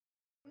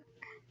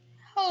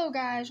Hello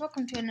guys,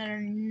 welcome to another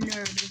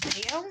nerdy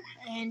video,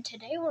 and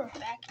today we're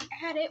back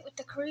at it with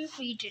the Crave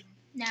region.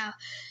 Now,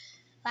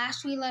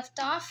 last we left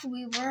off,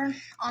 we were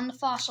on the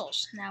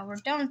fossils. Now we're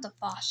done with the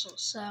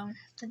fossils, so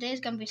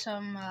today's gonna be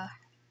some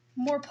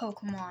more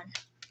Pokemon.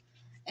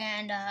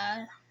 And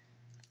a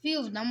few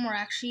of them were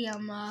actually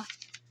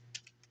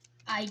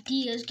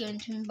ideas given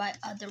to me by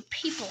other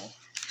people.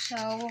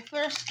 So we'll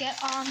first get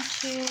on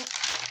to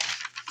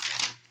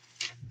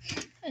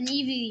an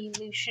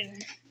evolution.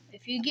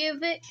 If you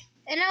give it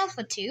an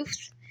Alpha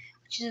Tooth,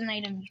 which is an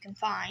item you can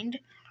find,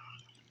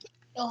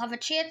 it'll have a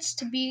chance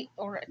to be,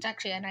 or it's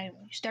actually an item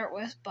you start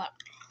with, but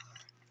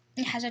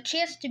it has a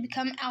chance to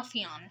become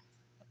Alphion,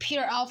 a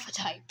pure Alpha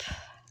type.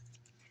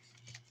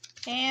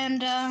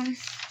 And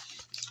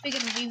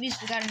speaking of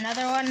EVs, we got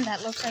another one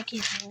that looks like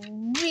he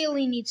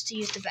really needs to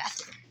use the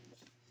bathroom,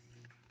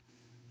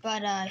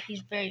 but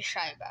he's very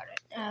shy about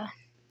it.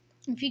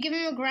 If you give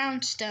him a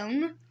ground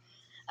stone,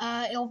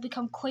 it'll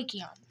become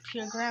Quakeon,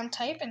 pure ground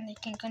type, and they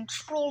can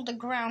control the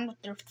ground with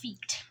their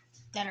feet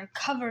that are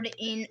covered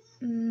in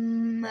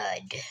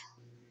mud.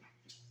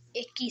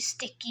 Icky,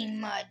 sticky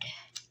mud.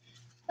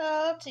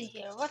 Let's see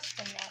here. What's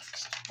the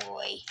next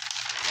boy?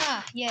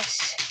 Ah,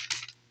 yes.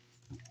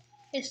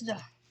 It's the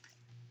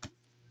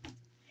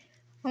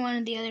one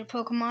of the other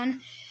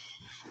Pokemon.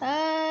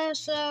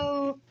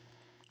 So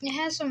it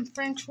has some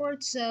French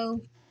words.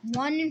 So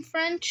 1 in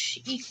French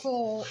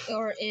equal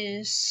or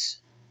is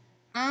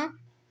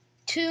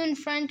 2 in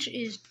French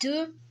is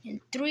deux,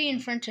 and 3 in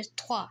French is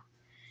trois.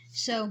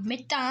 So,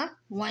 mitten,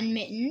 1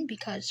 mitten,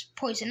 because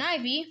Poison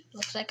Ivy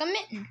looks like a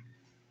mitten.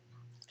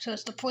 So,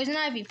 it's the Poison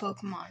Ivy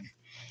Pokemon.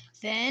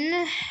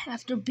 Then,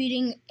 after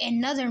beating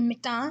another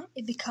mitten,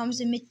 it becomes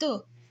a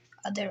miteux,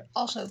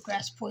 also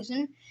grass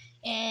poison.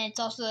 And it's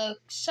also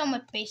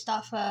somewhat based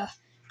off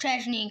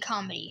tragedy and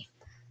comedy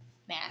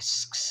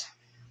masks.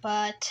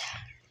 But,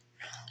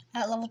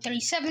 at level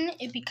 37,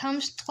 it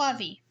becomes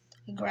Tlavi,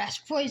 a grass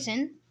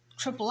poison,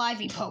 triple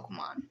Ivy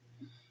Pokemon.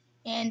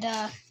 And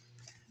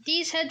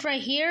these heads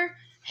right here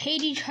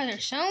hate each other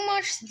so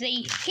much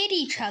they hit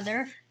each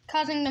other,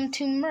 causing them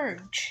to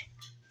merge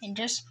and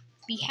just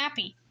be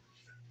happy.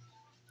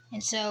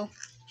 And so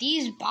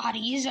these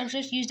bodies are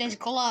just used as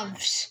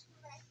gloves.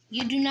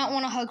 You do not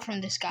want a hug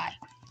from this guy.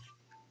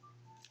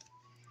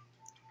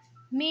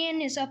 Man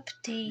is up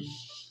to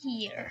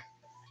here.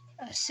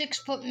 A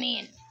 6-foot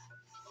man.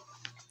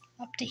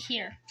 Up to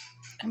here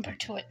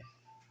compared to it.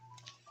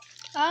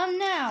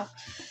 Now,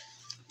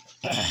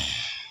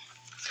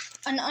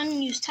 an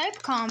unused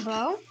type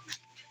combo.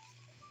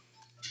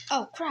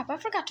 Oh, crap, I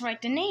forgot to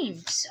write the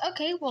names.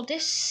 Okay, well,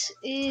 this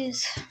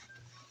is...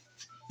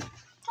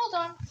 Hold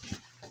on.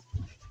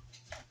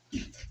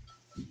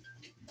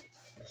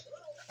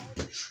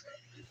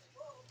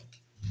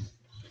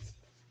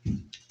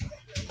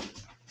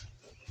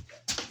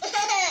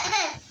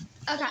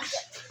 Okay.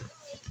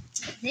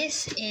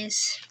 This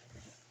is...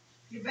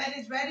 Your bed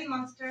is ready,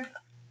 monster.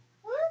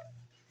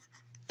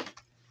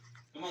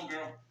 Come on,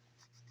 girl.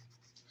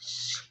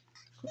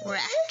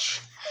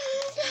 Scratch.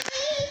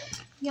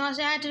 You want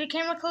to say hi to the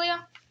camera,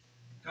 Kalia?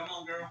 Come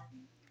on, girl.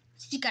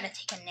 You gotta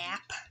take a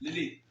nap.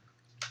 Lily.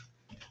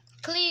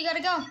 Kalia, you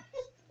gotta go.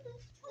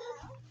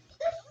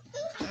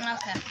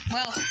 Okay,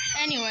 well,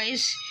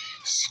 anyways,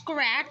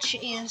 Scratch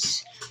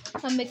is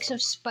a mix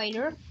of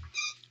spider,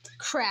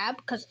 crab,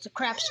 because it's a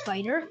crab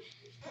spider,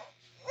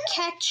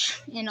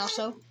 catch, and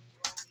also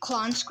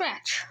claw and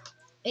scratch.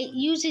 It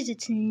uses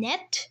its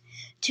net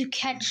to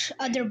catch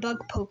other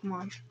bug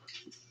Pokemon.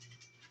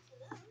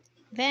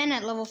 Then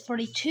at level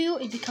 42,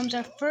 it becomes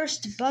our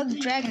first bug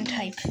dragon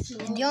type,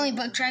 and the only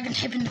bug dragon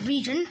type in the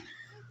region.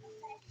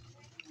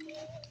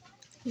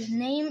 His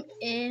name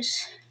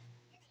is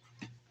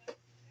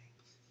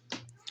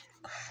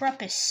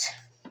Crepus,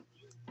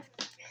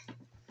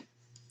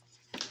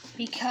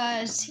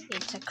 because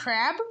it's a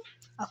crab,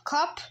 a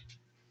cup,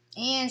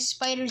 and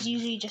spiders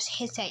usually just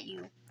hiss at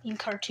you in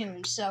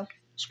cartoons, so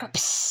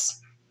Crepus.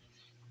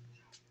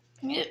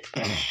 Move it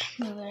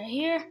right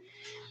here.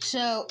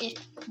 So it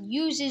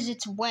uses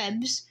its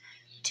webs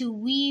to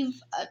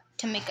weave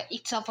to make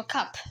itself a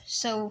cup.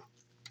 So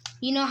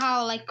you know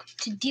how, like,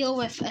 to deal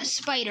with a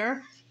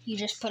spider, you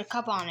just put a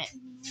cup on it.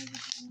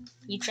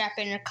 You trap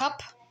it in a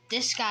cup.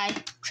 This guy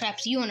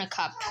traps you in a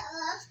cup.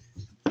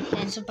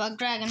 And it's a bug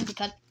dragon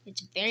because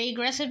it's very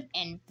aggressive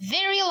and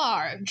very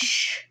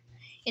large.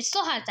 It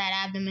still has that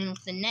abdomen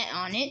with the net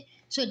on it,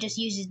 so it just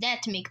uses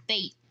that to make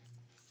bait.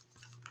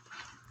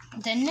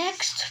 The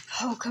next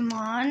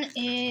Pokemon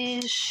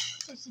is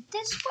it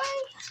this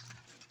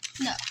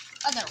way? No,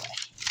 other way.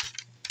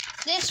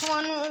 This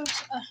one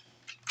was,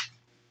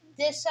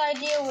 this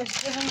idea was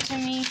given to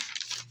me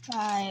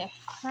by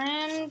a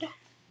friend.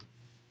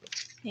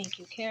 Thank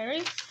you,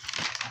 Carrie.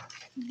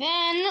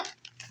 Then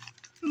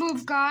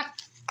we've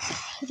got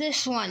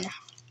this one,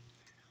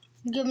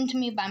 given to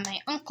me by my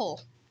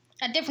uncle.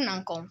 A different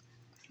uncle,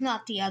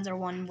 not the other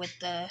one with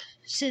the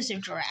scissor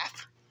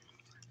giraffe.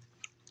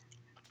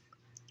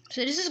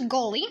 So this is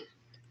Golly,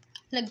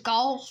 the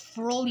golf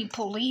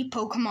roly-poly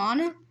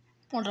Pokemon,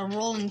 or the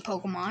rolling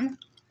Pokemon.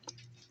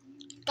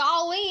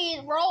 golly,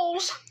 it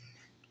rolls.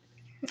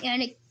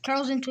 And it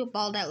curls into a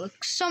ball that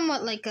looks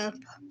somewhat like a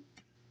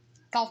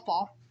golf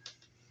ball.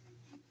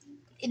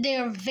 They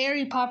are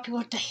very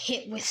popular to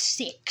hit with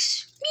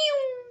sticks.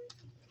 Meow.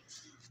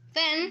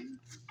 Then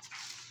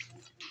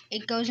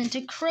it goes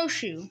into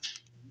Crowshoe,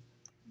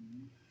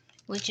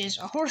 which is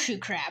a horseshoe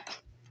crab.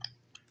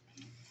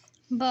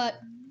 But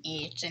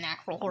it's an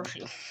actual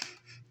horseshoe.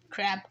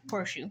 Crab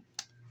horseshoe.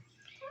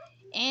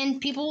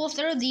 And people will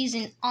throw these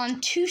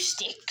on 2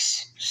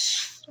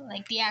 sticks,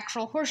 like the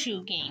actual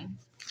horseshoe game.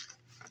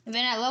 And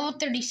then at level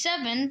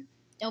 37,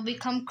 it'll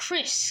become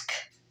Krisk,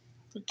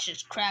 which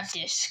is crab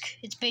disc.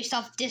 It's based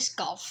off disc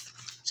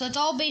golf. So it's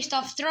all based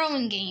off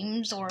throwing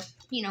games or,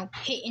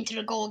 hit into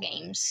the goal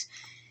games.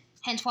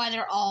 Hence why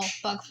they're all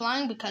bug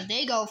flying, because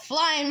they go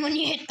flying when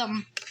you hit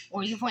them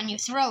or when you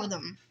throw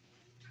them.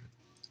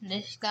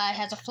 This guy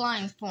has a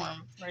flying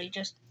form where he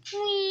just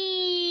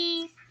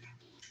whee.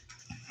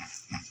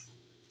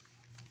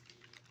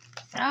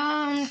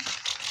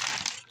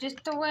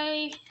 Just the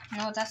way.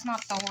 No, that's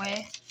not the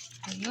way.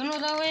 Do you know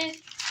the way?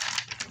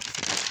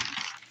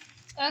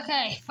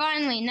 Okay,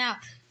 finally, now,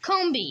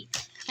 Combi.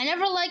 I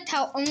never liked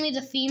how only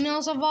the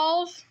females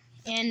evolve,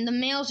 and the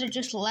males are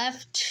just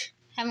left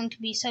having to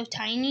be so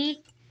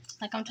tiny.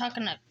 Like, I'm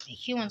talking to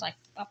humans, like,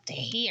 up to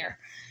here.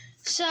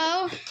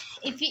 So,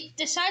 if it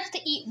decides to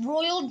eat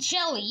royal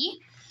jelly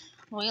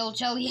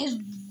is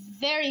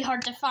very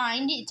hard to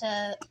find.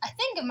 I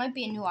think it might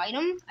be a new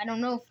item. I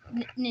don't know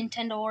if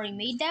Nintendo already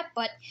made that,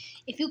 but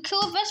if you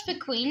kill a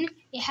Vespiquen,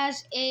 it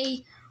has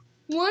a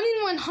 1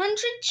 in 100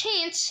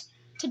 chance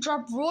to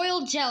drop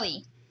royal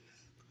jelly.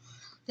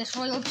 This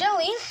royal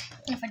jelly,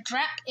 if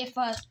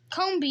a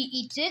Combi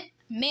eats it,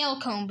 male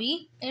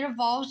Combi, it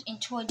evolves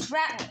into a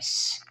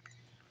Dratlas.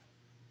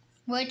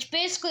 Which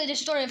basically the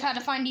story of how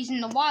to find these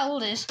in the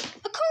wild is a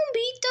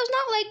Combi does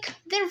not like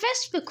their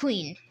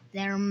Vespiquen.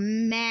 They're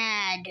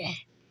mad.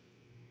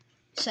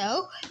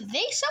 So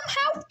they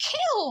somehow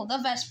kill the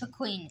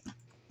Vespiquen,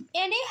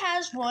 and it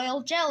has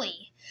royal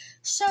jelly.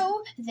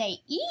 So they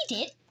eat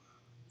it.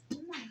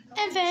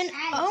 And then,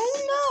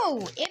 oh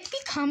no, it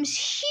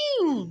becomes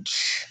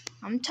huge.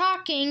 I'm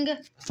talking,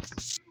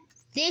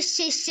 this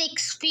is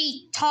 6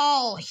 feet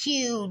tall,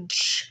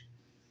 huge.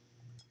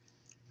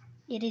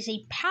 It is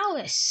a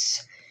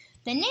palace.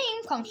 The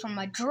name comes from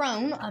a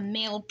drone, a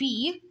male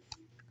bee,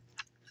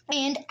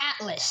 and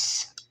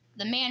Atlas,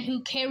 the man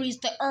who carries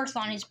the earth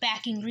on his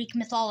back in Greek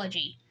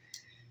mythology.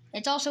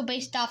 It's also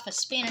based off a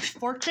Spanish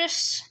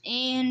fortress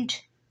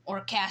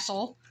or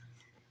castle,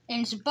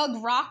 and it's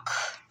Bug Rock,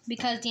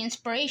 because the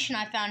inspiration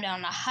I found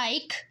on a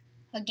hike,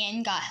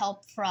 again, got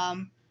help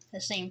from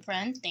the same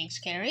friend. Thanks,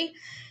 Carrie.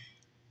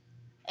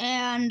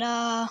 And,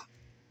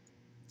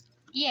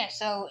 yeah,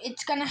 so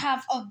it's gonna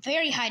have a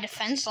very high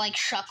defense, like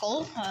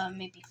Shuckle,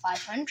 maybe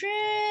 500,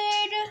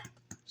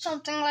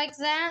 something like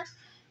that.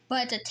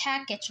 But its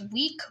attack gets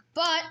weak,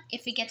 but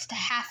if it gets to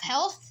half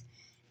health,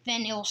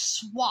 then it'll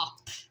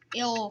swap.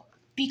 It'll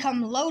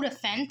become low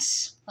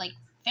defense, like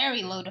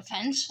very low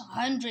defense,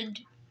 100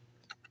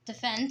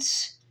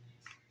 defense,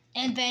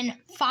 and then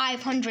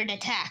 500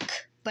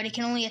 attack. But it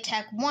can only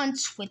attack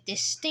once with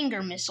this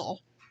Stinger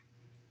missile.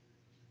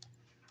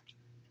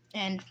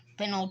 And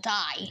then it'll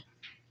die.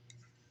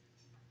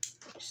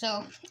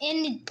 So,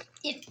 and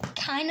it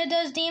kind of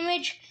does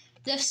damage.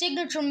 The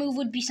signature move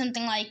would be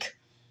something like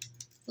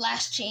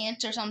Last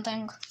Chance or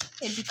something.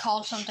 It'd be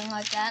called something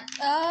like that.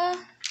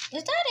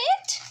 Is that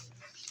it?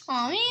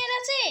 Aw, man,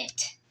 that's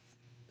it.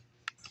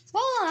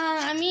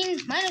 Well,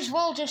 might as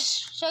well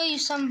just show you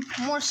some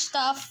more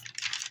stuff.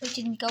 We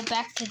can go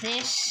back to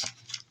this.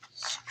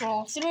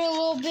 Scroll through a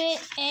little bit,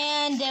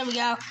 and there we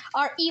go.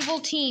 Our evil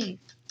team.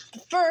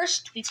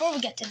 First, before we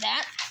get to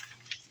that,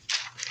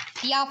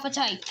 the Alpha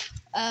type.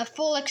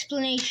 Full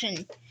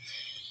explanation.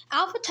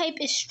 Alpha type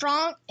is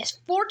 4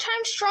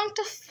 times strong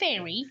to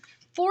Fairy,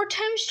 4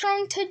 times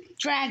strong to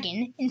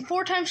Dragon, and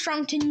 4 times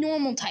strong to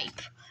Normal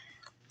type.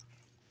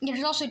 It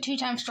is also 2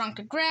 times strong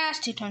to Grass,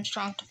 2 times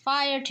strong to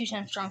Fire, 2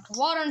 times strong to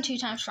Water, and 2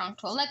 times strong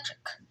to Electric.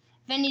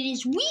 Then it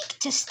is weak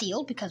to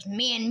Steel because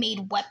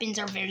man-made weapons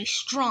are very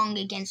strong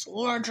against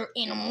larger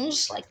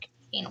animals like,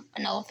 an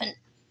elephant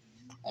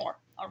or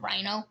a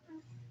rhino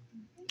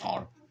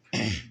or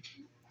a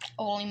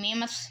woolly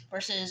mammoth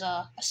versus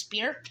a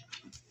spear,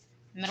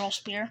 metal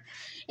spear.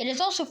 It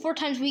is also 4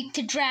 times weak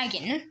to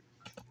Dragon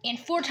and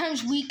 4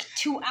 times weak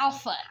to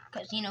Alpha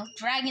because,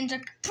 dragons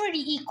are pretty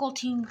equal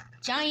to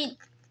giant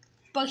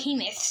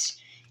behemoths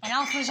and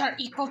alphas are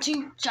equal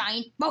to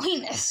giant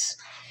behemoths.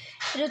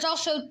 It is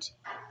also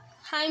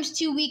times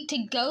 2 weak to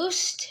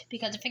Ghost,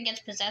 because if it gets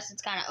possessed,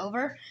 it's kind of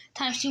over.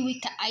 Times 2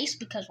 weak to Ice,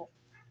 because,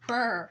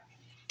 burr.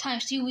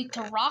 Times 2 weak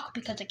to Rock,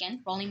 because,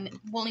 again,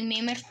 woolly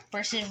mammoth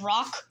versus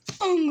Rock.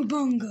 Unga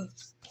bunga.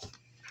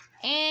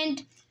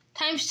 And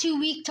times 2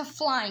 weak to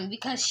Flying,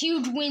 because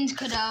huge winds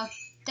could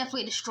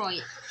definitely destroy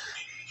it.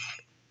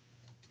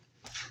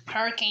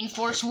 Hurricane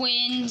force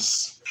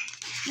winds.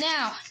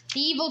 Now, the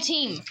evil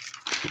team.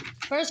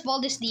 First of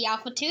all, this is the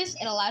Alpha Tooth.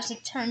 It allows you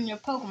to turn your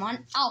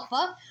Pokemon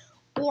Alpha,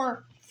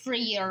 or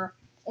Free,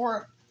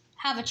 or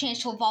have a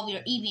chance to evolve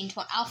your Eevee into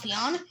an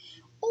Alphaeon,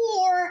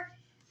 or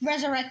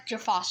resurrect your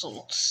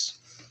fossils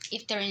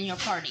if they're in your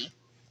party.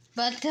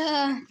 But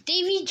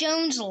Davy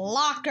Jones'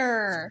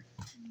 locker,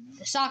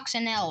 the Socks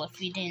and L, if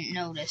you didn't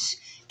notice,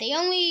 they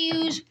only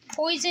use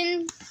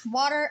poison,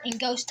 water, and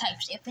ghost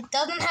types. If it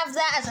doesn't have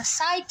that as a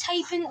side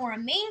typing or a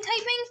main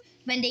typing,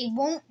 then they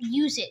won't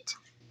use it,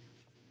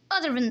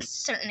 other than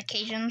certain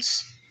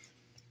occasions.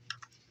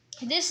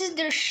 This is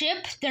their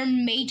ship, their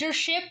major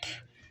ship,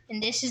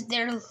 and this is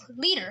their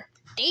leader,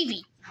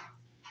 Davy.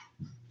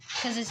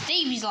 Because it's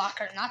Davy's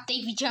locker, not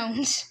Davy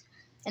Jones.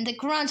 And the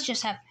grunts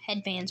just have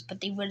headbands, but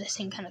they wear the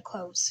same kind of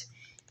clothes.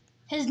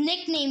 His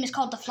nickname is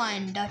called the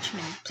Flying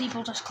Dutchman.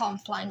 People just call him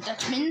Flying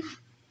Dutchman.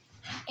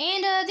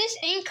 And this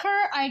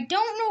anchor, I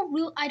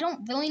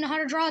don't really know how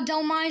to draw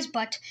Delmise,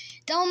 but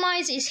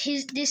Delmise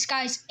is this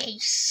guy's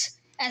ace.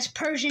 As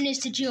Persian is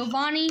to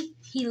Giovanni,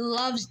 he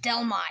loves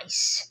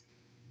Delmise.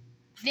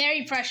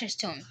 Very precious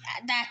to him.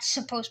 That's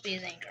supposed to be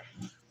his anchor.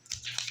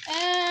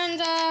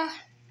 And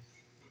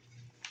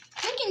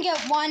we can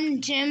get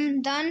one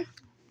gym done.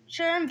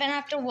 Sure, then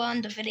after we'll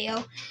end the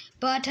video.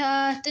 But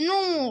the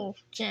normal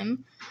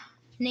gym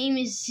name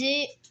is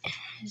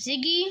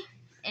Ziggy,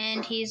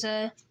 and he's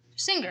a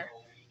singer.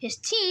 His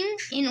team,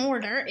 in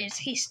order, is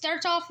he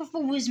starts off with a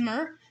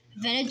Whismur,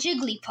 then a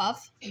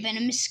Jigglypuff, then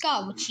a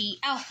Miscal, which he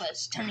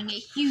alphas, turning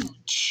it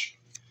huge.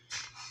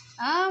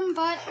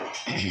 But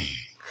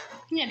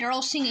yeah, they're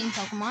all singing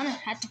Pokemon. I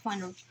had to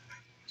find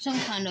some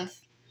kind of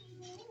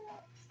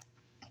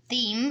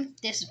theme.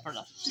 This is for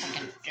the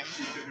second gym.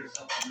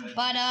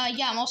 But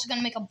yeah, I'm also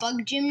gonna make a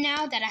bug gym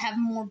now that I have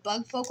more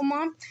bug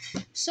Pokemon.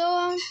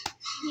 So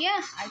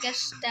yeah, I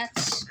guess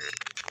that's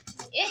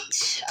it.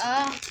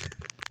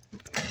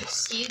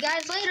 See you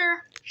guys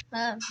later.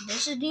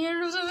 This is the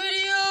end of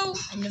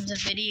the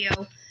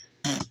video.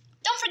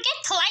 Don't forget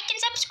to like and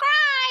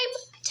subscribe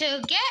to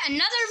get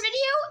another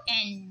video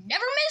and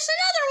never miss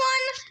another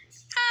one.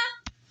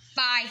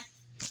 Bye.